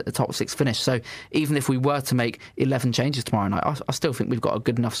least a top 6 finish. So even if we were to make 11 changes tomorrow night, I still think we've got a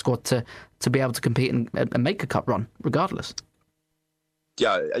good enough squad to be able to compete and make a cup run regardless.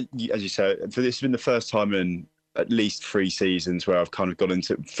 Yeah, as you say, this has been the first time in at least 3 seasons where I've kind of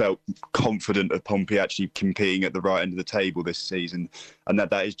felt confident of Pompey actually competing at the right end of the table this season, and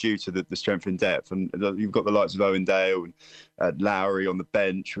that is due to the strength in depth. And you've got the likes of Owen Dale and Lowery on the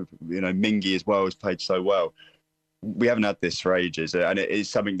bench. Mingy as well has played so well. We haven't had this for ages, and it is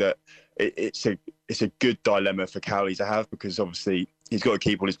something that it's a good dilemma for Cowley to have, because obviously he's got to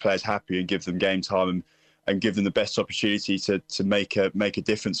keep all his players happy and give them game time and give them the best opportunity to make a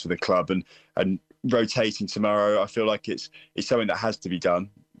difference for the club. And rotating tomorrow, I feel like it's something that has to be done,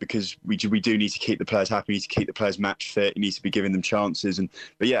 because we do need to keep the players happy, we need to keep the players match fit, you need to be giving them chances.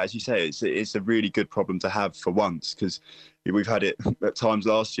 But yeah, as you say, it's a really good problem to have for once, because we've had it at times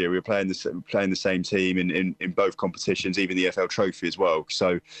last year. We were playing the same team in both competitions, even the EFL Trophy as well.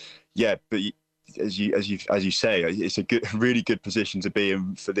 So yeah, but as you say, it's a really good position to be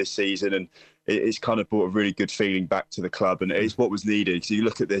in for this season, and it's kind of brought a really good feeling back to the club, and it's what was needed. So you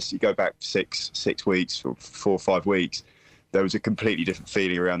look at this, you go back 6 weeks or 4 or 5 weeks, there was a completely different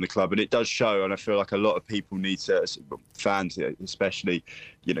feeling around the club, and it does show. And I feel like a lot of people need to, fans especially,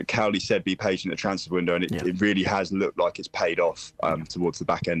 Cowley said be patient at the transfer window, and it really has looked like it's paid off towards the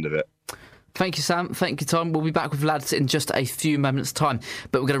back end of it. Thank you, Sam. Thank you, Tom. We'll be back with lads in just a few moments' time.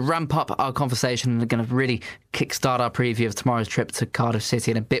 But we're going to ramp up our conversation and we're going to really kickstart our preview of tomorrow's trip to Cardiff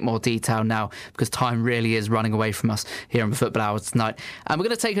City in a bit more detail now, because time really is running away from us here on the Football Hour tonight. And we're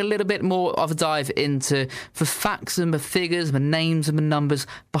going to take a little bit more of a dive into the facts and the figures, the names and the numbers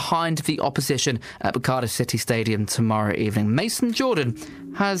behind the opposition at the Cardiff City Stadium tomorrow evening. Mason Jordan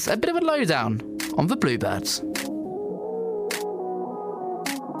has a bit of a lowdown on the Bluebirds.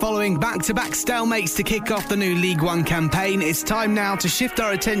 Following back-to-back stalemates to kick off the new League One campaign, it's time now to shift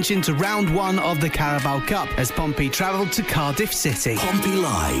our attention to round one of the Carabao Cup as Pompey travelled to Cardiff City. Pompey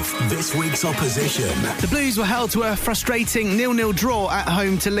Live, this week's opposition. The Blues were held to a frustrating 0-0 draw at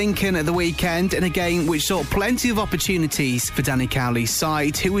home to Lincoln at the weekend in a game which saw plenty of opportunities for Danny Cowley's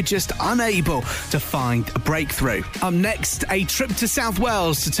side, who were just unable to find a breakthrough. Up next, a trip to South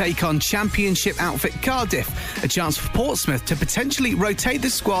Wales to take on Championship outfit Cardiff, a chance for Portsmouth to potentially rotate the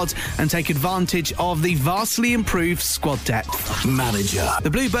squad and take advantage of the vastly improved squad depth. Manager. The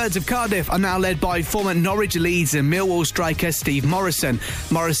Bluebirds of Cardiff are now led by former Norwich, Leeds and Millwall striker Steve Morrison.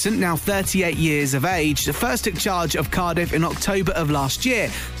 Morrison, now 38 years of age, first took charge of Cardiff in October of last year,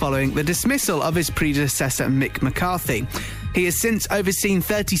 following the dismissal of his predecessor Mick McCarthy. He has since overseen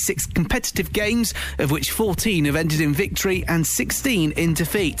 36 competitive games, of which 14 have ended in victory and 16 in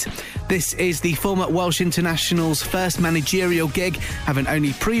defeat. This is the former Welsh international's first managerial gig, having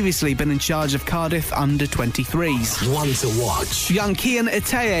only previously been in charge of Cardiff under-23s. One to watch. Young Kian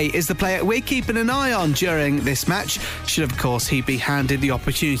Eteye is the player we're keeping an eye on during this match, should of course he be handed the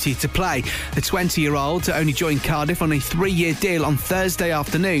opportunity to play. The 20-year-old only joined Cardiff on a 3-year deal on Thursday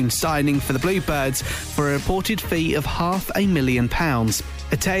afternoon, signing for the Bluebirds for a reported fee of £500,000.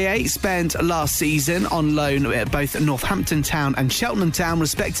 Eteye spent last season on loan at both Northampton Town and Cheltenham Town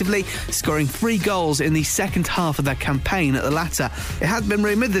respectively, scoring 3 goals in the second half of their campaign at the latter. It had been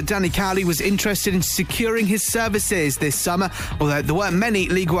rumoured that Danny Cowley was interested in securing his services this summer, although there weren't many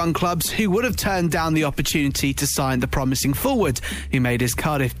League One clubs who would have turned down the opportunity to sign the promising forward, who made his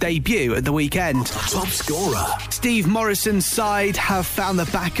Cardiff debut at the weekend. Top scorer. Steve Morrison's side have found the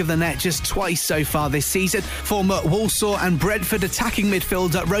back of the net just twice so far this season. Former Walsall and Brentford attacking midfielder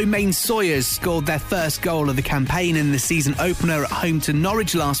Romain Sawyers scored their first goal of the campaign in the season opener at home to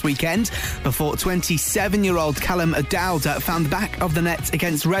Norwich last weekend, before 27-year-old Callum O'Dowd found the back of the net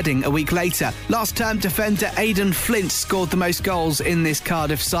against Reading a week later. Last term defender Aidan Flint scored the most goals in this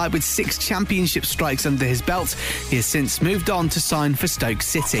Cardiff side with 6 championship strikes under his belt. He has since moved on to sign for Stoke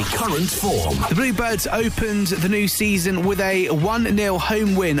City. Current form. The Bluebirds opened the new season with a 1-0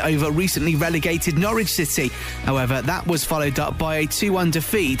 home win over recently relegated Norwich City. However, that was followed up by a 2-1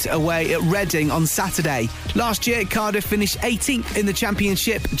 defeat away at Reading on Saturday. Last year, Cardiff finished 18th in the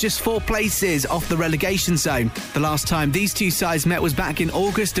Championship, just 4 places off the relegation zone. The last time these two sides met was back in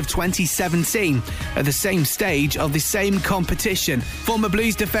August of 2017, at the same stage of the same competition. Former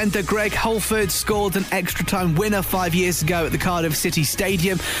Blues defender Greg Holford scored an extra-time winner 5 years ago at the Cardiff City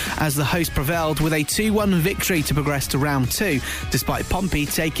Stadium, as the host prevailed with a 2-1 victory to progress to round 2, despite Pompey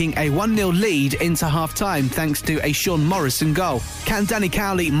taking a 1-0 lead into half-time thanks to a Sean Morrison goal. Can Danny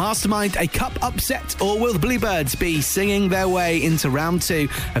Cowley mastermind a cup upset, or will the Bluebirds be singing their way into round 2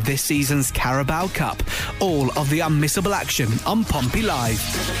 of this season's Carabao Cup? All of the unmissable action on Pompey Live.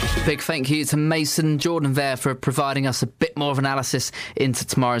 Big thank you to Mason Jordan there for providing us a bit more of analysis into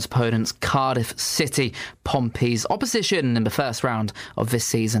tomorrow's opponents, Cardiff City, Pompey's opposition in the first round of this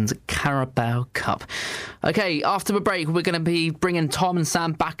season's Carabao Cup. OK, after the break, we're going to be bringing Tom and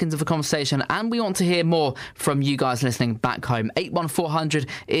Sam back into the conversation, and we want to hear more from you guys listening back home. 81400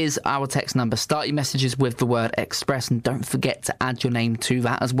 is our text number. Start your messages with the word Express, and don't forget to add your name to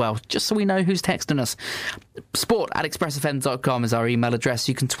that as well, just so we know who's texting us. sport@expressfm.com is our email address.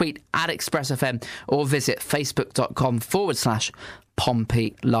 You can tweet @expressfm or visit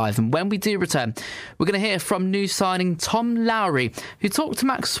facebook.com/Pompey Live. And when we do return, we're going to hear from new signing Tom Lowery, who talked to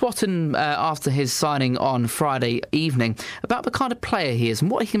Max Swatton after his signing on Friday evening about the kind of player he is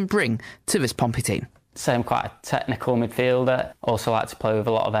and what he can bring to this Pompey team. So I'm quite a technical midfielder, also like to play with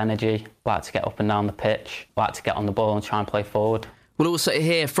a lot of energy, like to get up and down the pitch, like to get on the ball and try and play forward. We'll also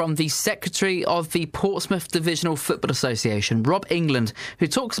hear from the Secretary of the Portsmouth Divisional Football Association, Rob England, who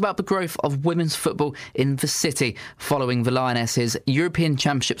talks about the growth of women's football in the city following the Lionesses' European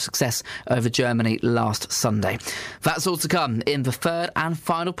Championship success over Germany last Sunday. That's all to come in the third and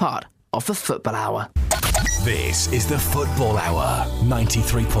final part of the Football Hour. This is the Football Hour,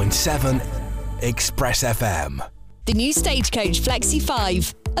 93.7 Express FM. The new Stagecoach Flexi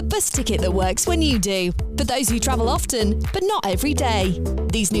 5, a bus ticket that works when you do, for those who travel often, but not every day.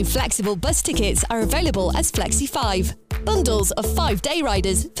 These new flexible bus tickets are available as Flexi 5. Bundles of 5-day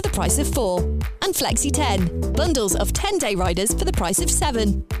riders for the price of 4. And Flexi 10. Bundles of 10-day riders for the price of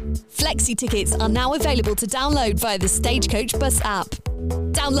 7. Flexi tickets are now available to download via the Stagecoach Bus app.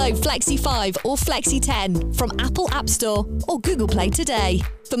 Download Flexi 5 or Flexi 10 from Apple App Store or Google Play today.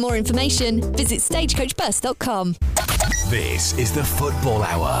 For more information, visit stagecoachbus.com. This is the Football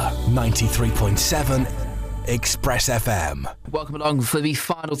Hour, 93.7 Express FM. Welcome along for the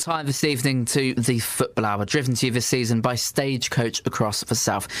final time this evening to the Football Hour, driven to you this season by Stagecoach across the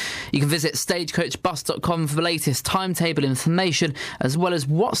South. You can visit stagecoachbus.com for the latest timetable information, as well as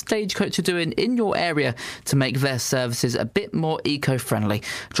what Stagecoach are doing in your area to make their services a bit more eco-friendly,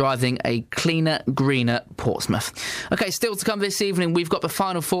 driving a cleaner, greener Portsmouth. OK, still to come this evening, we've got the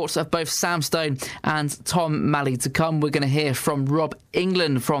final thoughts of both Sam Stone and Tom Malley to come. We're going to hear from Rob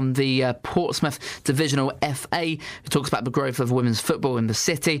England from the Portsmouth Divisional FA, who talks about the growth of women's football in the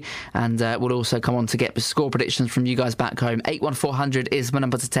city, and we'll also come on to get the score predictions from you guys back home. 81400 is my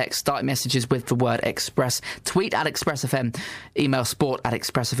number to text. Start messages with the word Express. Tweet at Express FM, email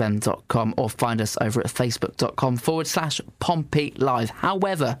sport@expressfm.com, or find us over at facebook.com/Pompey Live.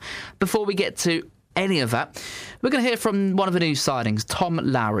 However, before we get to any of that, we're going to hear from one of the new signings, Tom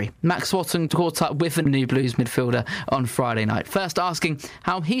Lowery. Max Watson caught up with the new Blues midfielder on Friday night, first asking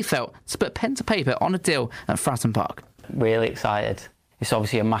how he felt to put pen to paper on a deal at Fratton Park. Really excited. It's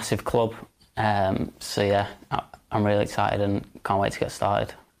obviously a massive club, so yeah, I'm really excited and can't wait to get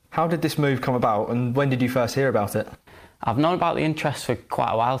started. How did this move come about, and when did you first hear about it? I've known about the interest for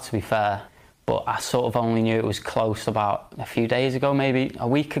quite a while, to be fair, but I sort of only knew it was close about a few days ago, maybe a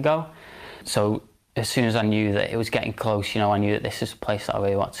week ago. So as soon as I knew that it was getting close, I knew that this is a place that I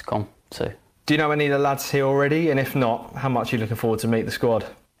really want to come to. Do you know any of the lads here already? And if not, how much are you looking forward to meet the squad?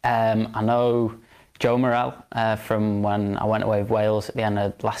 I know Joe Morrell from when I went away with Wales at the end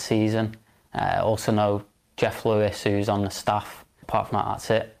of last season. I also know Jeff Lewis, who's on the staff. Apart from that, that's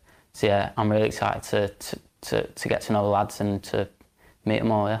it. So yeah, I'm really excited to get to know the lads and to meet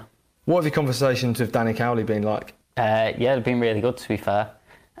them all, yeah. What have your conversations with Danny Cowley been like? Yeah, they've been really good, to be fair.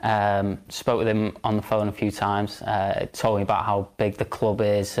 Spoke with him on the phone a few times. Told me about how big the club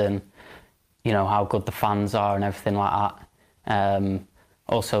is and how good the fans are and everything like that.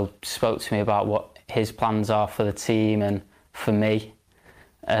 Also spoke to me about what his plans are for the team and for me,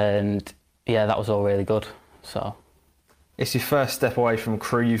 and yeah, that was all really good. So it's your first step away from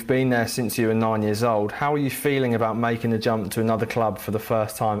Crewe. You've been there since you were 9 years old. How are you feeling about making the jump to another club for the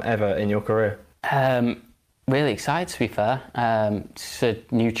first time ever in your career? Really excited, to be fair. It's a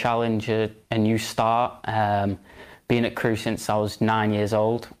new challenge, a new start. Been at Crewe since I was 9 years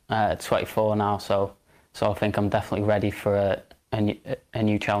old, 24 now, so I think I'm definitely ready for a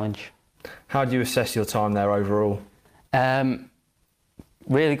new challenge. How do you assess your time there overall?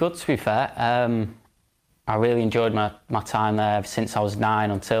 Really good, to be fair. I really enjoyed my time there ever since I was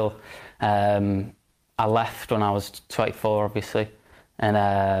 9 until I left when I was 24, obviously.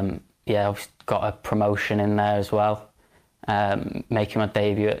 And yeah, I've got a promotion in there as well. Making my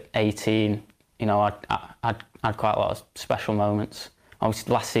debut at 18, I had quite a lot of special moments.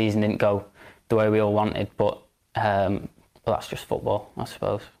 Obviously, last season didn't go the way we all wanted, but that's just football, I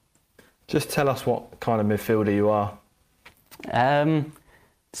suppose. Just tell us what kind of midfielder you are.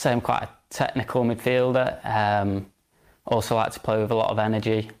 So I'm quite a technical midfielder. Also like to play with a lot of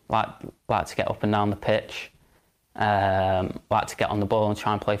energy. Like to get up and down the pitch. Like to get on the ball and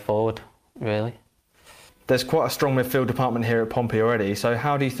try and play forward, really. There's quite a strong midfield department here at Pompey already, so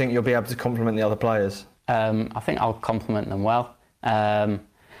how do you think you'll be able to complement the other players? I think I'll complement them well.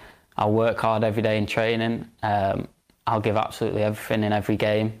 I'll work hard every day in training. I'll give absolutely everything in every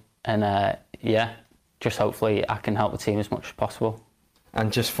game, and yeah, just hopefully I can help the team as much as possible. And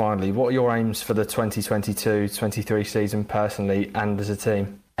just finally, what are your aims for the 2022-23 season personally and as a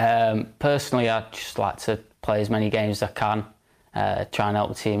team? Personally, I'd just like to play as many games as I can, try and help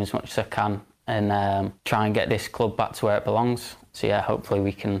the team as much as I can, and try and get this club back to where it belongs. So yeah, hopefully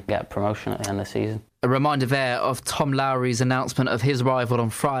we can get a promotion at the end of the season. A reminder there of Tom Lowery's announcement of his arrival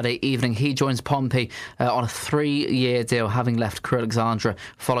on Friday evening. He joins Pompey on a 3-year deal, having left Crewe Alexandra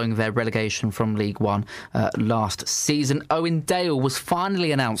following their relegation from League One last season. Owen Dale was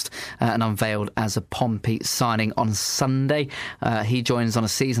finally announced and unveiled as a Pompey signing on Sunday. He joins on a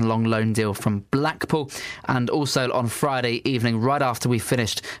season-long loan deal from Blackpool. And also on Friday evening, right after we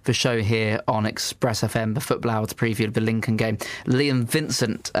finished the show here on Express FM, the Football Hour, to preview the Lincoln game, Liam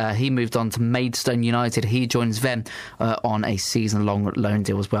Vincent, he moved on to Maidstone United. He joins them on a season-long loan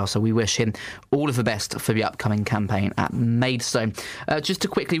deal as well. So we wish him all of the best for the upcoming campaign at Maidstone. Just to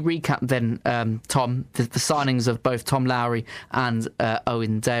quickly recap then, Tom, the signings of both Tom Lowery and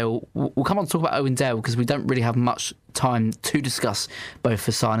Owen Dale. We'll come on to talk about Owen Dale because we don't really have much time to discuss both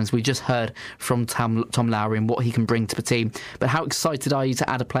the signings. We just heard from Tom Lowery and what he can bring to the team. But how excited are you to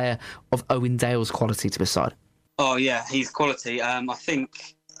add a player of Owen Dale's quality to the side? Oh, yeah, he's quality. I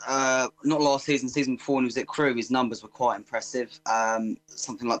think not last season, season before when he was at Crewe, his numbers were quite impressive.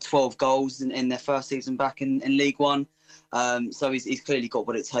 Something like 12 goals in their first season back in League One. So he's clearly got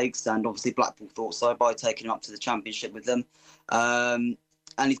what it takes, and obviously Blackpool thought so by taking him up to the Championship with them.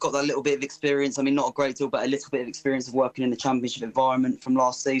 And he's got that little bit of experience. I mean, not a great deal, but a little bit of experience of working in the Championship environment from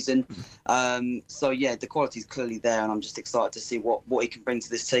last season. So, yeah, the quality's clearly there, and I'm just excited to see what he can bring to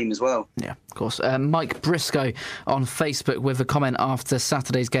this team as well. Yeah, of course. Mike Briscoe on Facebook with a comment after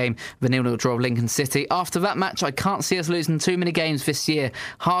Saturday's game, the 0-0 draw of Lincoln City. After that match, I can't see us losing too many games this year.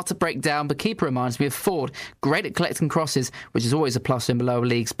 Hard to break down, but keeper reminds me of Ford. Great at collecting crosses, which is always a plus in the lower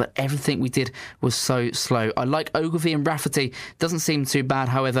leagues, but everything we did was so slow. I like Ogilvie and Rafferty. Doesn't seem too bad.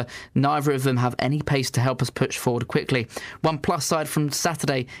 However, neither of them have any pace to help us push forward quickly. One plus side from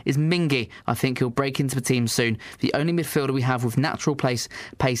Saturday is Mingy. I think he'll break into the team soon. The only midfielder we have with natural pace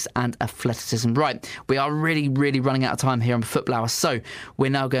and athleticism. Right, we are really running out of time here on Football Hour, so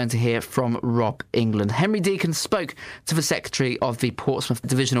we're now going to hear from Rob England. Henry Deacon spoke to the Secretary of the Portsmouth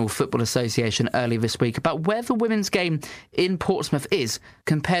Divisional Football Association earlier this week about where the women's game in Portsmouth is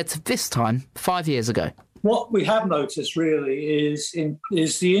compared to this time 5 years ago. What we have noticed really is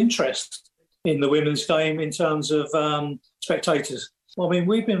the interest in the women's game in terms of spectators. I mean,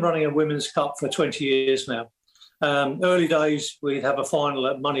 we've been running a women's cup for 20 years now. Early days, we'd have a final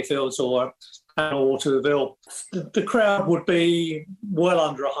at Moneyfields or Waterville. The crowd would be well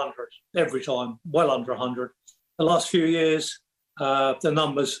under 100 every time, well under 100. The last few years, the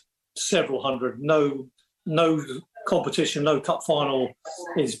numbers, several hundred. No competition, no cup final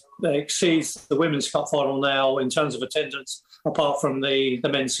exceeds the women's cup final now in terms of attendance, apart from the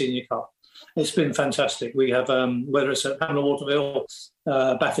men's senior cup. It's been fantastic. We have, whether it's at Hamlin Waterville,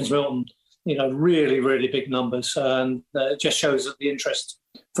 Baffins Milton, really big numbers, and it just shows that the interest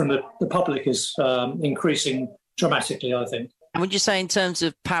from the public is increasing dramatically, I think. And would you say in terms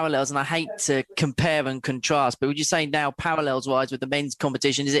of parallels, and I hate to compare and contrast, but would you say now parallels-wise with the men's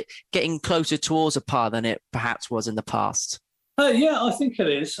competition, is it getting closer towards a par than it perhaps was in the past? Yeah, I think it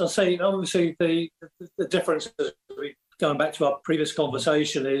is. I'll say, obviously, the difference, going back to our previous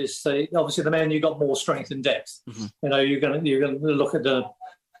conversation, is obviously the men, you've got more strength and depth. Mm-hmm. You're going to look at the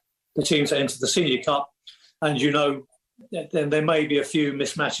teams that enter the Senior Cup, and then there may be a few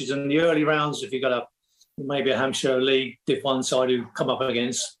mismatches in the early rounds if you've got maybe a Hampshire League Div 1 side who come up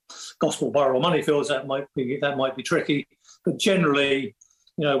against Gospel Borough or Moneyfields. That might be tricky. But generally,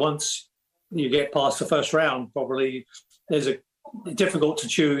 once you get past the first round, probably it's difficult to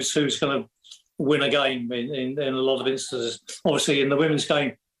choose who's going to win a game in a lot of instances. Obviously, in the women's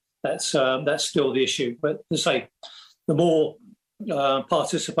game, that's still the issue. But to say, the more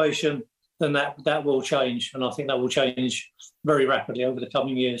participation, then that will change, and I think that will change very rapidly over the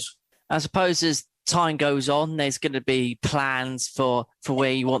coming years. I suppose as time goes on, there's going to be plans for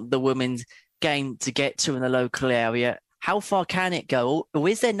where you want the women's game to get to in the local area. How far can it go? Or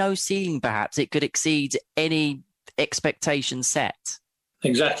is there no ceiling, perhaps? It could exceed any expectation set.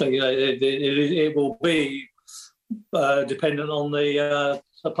 Exactly. It will be dependent on the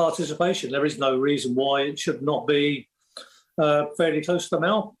participation. There is no reason why it should not be fairly close to the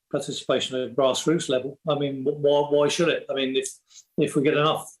male participation at grassroots level. I mean, why should it? I mean, if we get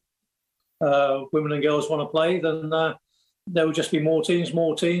enough women and girls want to play, then there will just be more teams,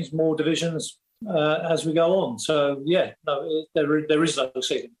 more divisions as we go on. So, yeah, no, there is no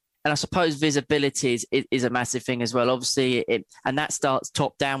ceiling. And I suppose visibility is a massive thing as well. Obviously, and that starts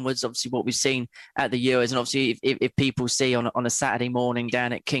top downwards. Obviously, what we've seen at the Euros, and obviously, if people see on a Saturday morning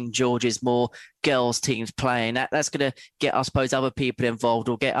down at King George's more girls teams playing, that's going to get, I suppose, other people involved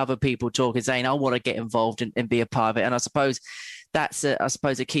or get other people talking, saying, "I want to get involved and be a part of it." And I suppose that's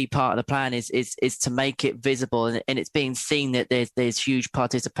a key part of the plan is to make it visible, and it's being seen that there's huge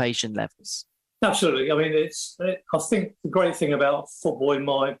participation levels. Absolutely. I mean, I think the great thing about football in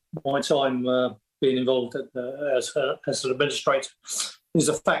my time being involved as an administrator is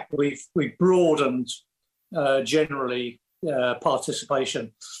the fact that we've broadened generally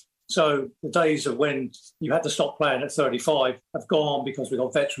participation. So the days of when you had to stop playing at 35 have gone because we've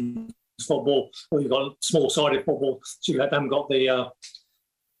got veterans football, or you've got small-sided football, so you haven't got the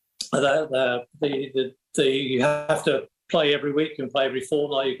you have to play every week, you can play every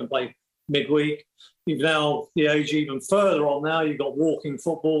fortnight, you can play midweek. You've now the age even further on now. You've got walking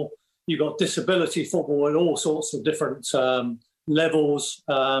football. You've got disability football at all sorts of different levels,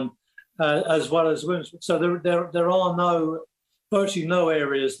 as well as women's. So there are virtually no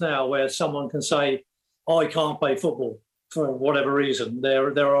areas now where someone can say, I can't play football for whatever reason.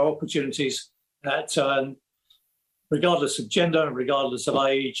 There are opportunities that, regardless of gender, regardless of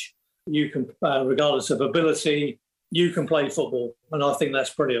age, you can, regardless of ability, you can play football. And I think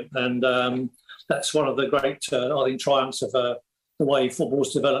that's brilliant. And that's one of the great, I think, triumphs of the way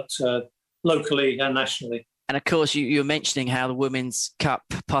football's developed locally and nationally. And of course, you're mentioning how the Women's Cup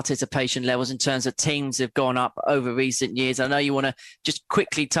participation levels in terms of teams have gone up over recent years. I know you want to just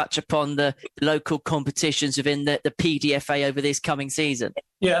quickly touch upon the local competitions within the PDFA over this coming season.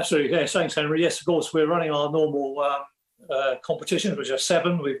 Yeah, absolutely. Yeah, thanks, Henry. Yes, of course, we're running our normal competitions, which are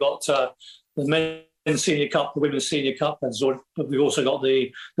 7. We've got the Men's Senior Cup, the Women's Senior Cup, and we've also got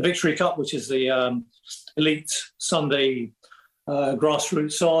the Victory Cup, which is the elite Sunday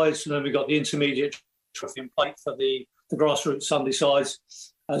grassroots sides. And then we've got the intermediate trophy and plate for the grassroots Sunday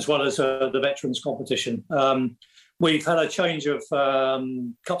sides, as well as the veterans competition. We've had a change of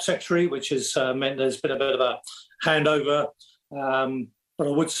cup secretary, which has meant there's been a bit of a handover. But I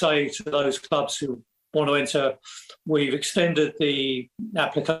would say to those clubs who want to enter, we've extended the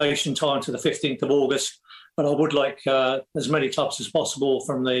application time to the 15th of August. But I would like as many clubs as possible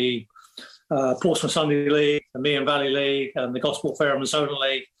from the Portsmouth Sunday League, the Meon Valley League, and the Gosport Fair and Zona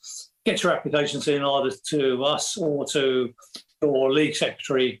League. Get your applications in either to us or to your league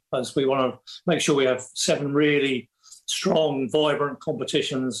secretary, as we want to make sure we have 7 really strong, vibrant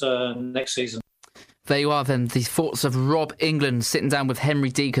competitions next season. There you are then, the thoughts of Rob England sitting down with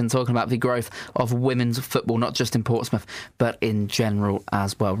Henry Deacon talking about the growth of women's football, not just in Portsmouth, but in general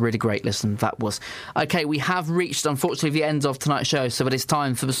as well. Really great listen, that was. OK, we have reached, unfortunately, the end of tonight's show, so it is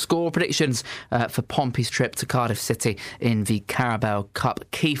time for the score predictions for Pompey's trip to Cardiff City in the Carabao Cup.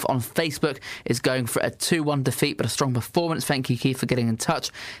 Keith on Facebook is going for a 2-1 defeat, but a strong performance. Thank you, Keith, for getting in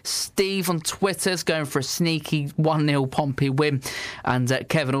touch. Steve on Twitter is going for a sneaky 1-0 Pompey win. And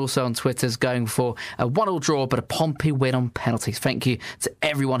Kevin also on Twitter is going for a 1-1 draw, but a Pompey win on penalties. Thank you to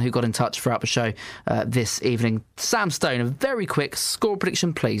everyone who got in touch throughout the show this evening. Sam Stone, a very quick score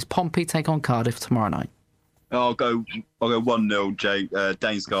prediction, please. Pompey take on Cardiff tomorrow night. I'll go 1-0, Jay.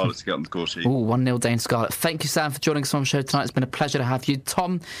 Dane Scarlett to get on the score sheet. 1-0 Dane Scarlett. Thank you, Sam, for joining us on the show tonight. It's been a pleasure to have you.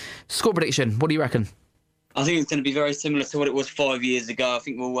 Tom, score prediction, what do you reckon? I think it's going to be very similar to what it was 5 years ago. I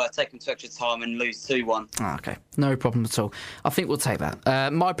think we'll take them to extra time and lose 2-1. OK, no problem at all. I think we'll take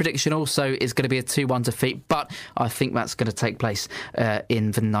that. My prediction also is going to be a 2-1 defeat, but I think that's going to take place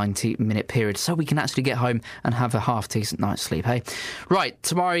in the 90-minute period, so we can actually get home and have a half-decent night's sleep, hey? Right,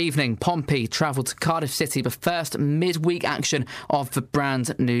 tomorrow evening, Pompey travel to Cardiff City, the first midweek action of the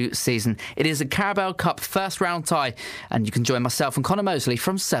brand new season. It is a Carabao Cup first-round tie, and you can join myself and Connor Mosley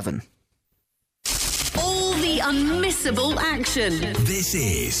from 7. All the unmissable action. This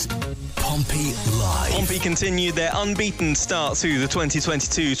is Pompey Live. Pompey continued their unbeaten start to the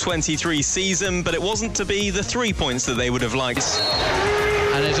 2022-23 season, but it wasn't to be the 3 points that they would have liked.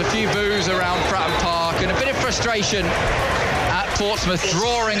 And there's a few boos around Fratton Park and a bit of frustration at Portsmouth,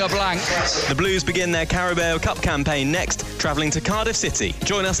 drawing a blank. The Blues begin their Carabao Cup campaign next, travelling to Cardiff City.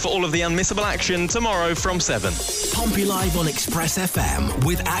 Join us for all of the unmissable action tomorrow from 7. Pompey Live on Express FM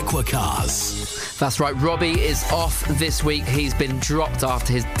with Aquacars. That's right, Robbie is off this week. He's been dropped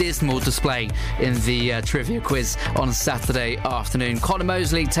after his dismal display in the trivia quiz on Saturday afternoon. Connor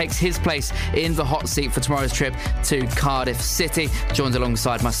Mosley takes his place in the hot seat for tomorrow's trip to Cardiff City, joined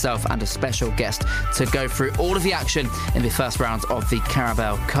alongside myself and a special guest to go through all of the action in the first round of the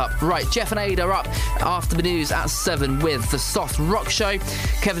Carabao Cup. Right, Jeff and Ada are up after the news at 7 with the Soft Rock Show.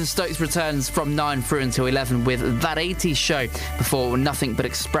 Kevin Stokes returns from 9 through until 11 with That 80s Show, before nothing but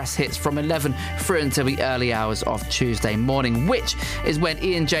Express hits from 11 through until the early hours of Tuesday morning, which is when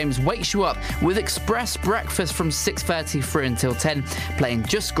Ian James wakes you up with Express Breakfast from 6:30 through until 10, playing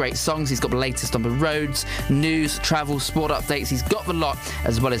just great songs. He's got the latest on the roads, news, travel, sport updates. He's got the lot,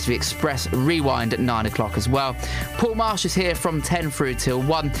 as well as the Express Rewind at 9 o'clock as well. Paul Marsh is here from 10 through till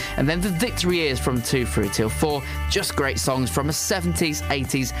 1, and then the Victory is from 2 through till 4. Just great songs from the 70s,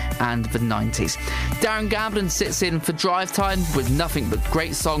 80s and the 90s. Darren Gamblin sits in for Drive Time with nothing but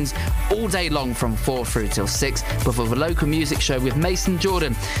great songs all day long from 4 through till 6, before the local music show with Mason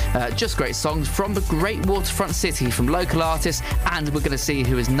Jordan. Just great songs from the great waterfront city from local artists, and we're going to see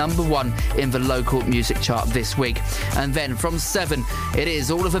who is number 1 in the local music chart this week. And then from 7, it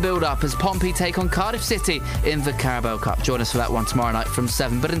is all of the build-up as Pompey take on Cardiff City in the Carabao Cup. Join us for that one tomorrow night from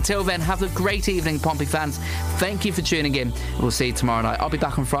 7. But until then, have a great evening, Pompey fans. Thank you for tuning in. We'll see you tomorrow night. I'll be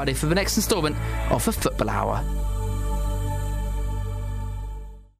back on Friday for the next instalment of the Football Hour.